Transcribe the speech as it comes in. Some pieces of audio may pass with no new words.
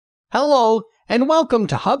Hello, and welcome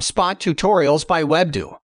to HubSpot Tutorials by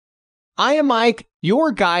Webdo. I am Mike,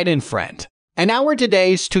 your guide and friend, and our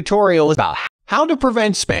today's tutorial is about how to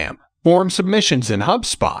prevent spam form submissions in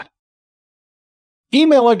HubSpot.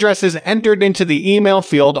 Email addresses entered into the email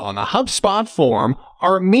field on the HubSpot form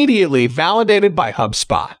are immediately validated by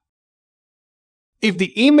HubSpot. If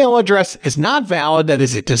the email address is not valid, that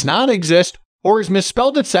is, it does not exist or is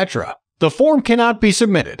misspelled, etc., the form cannot be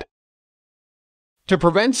submitted. To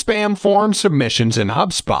prevent spam form submissions in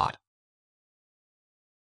HubSpot,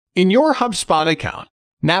 in your HubSpot account,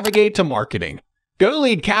 navigate to Marketing, go to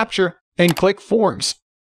re-Captcha, and click Forms.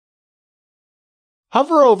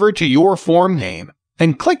 Hover over to your form name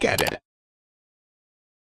and click Edit.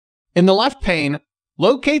 In the left pane,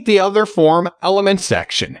 locate the Other Form Elements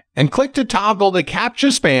section and click to toggle the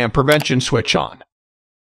Captcha SPAM Prevention switch on.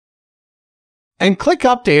 And click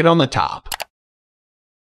Update on the top.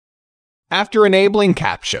 After enabling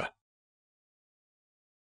Captcha,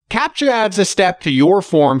 Captcha adds a step to your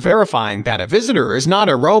form verifying that a visitor is not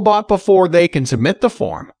a robot before they can submit the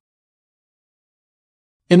form.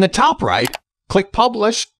 In the top right, click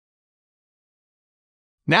Publish.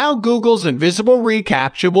 Now Google's invisible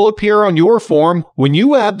re-Captcha will appear on your form when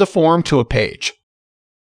you add the form to a page.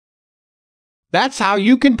 That's how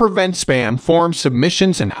you can prevent spam form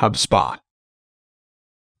submissions in HubSpot.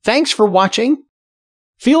 Thanks for watching.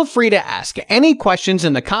 Feel free to ask any questions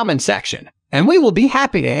in the comment section, and we will be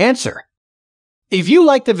happy to answer. If you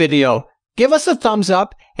like the video, give us a thumbs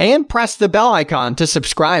up and press the bell icon to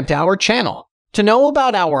subscribe to our channel. To know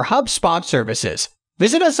about our HubSpot services,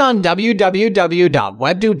 visit us on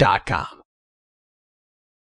www.webdo.com.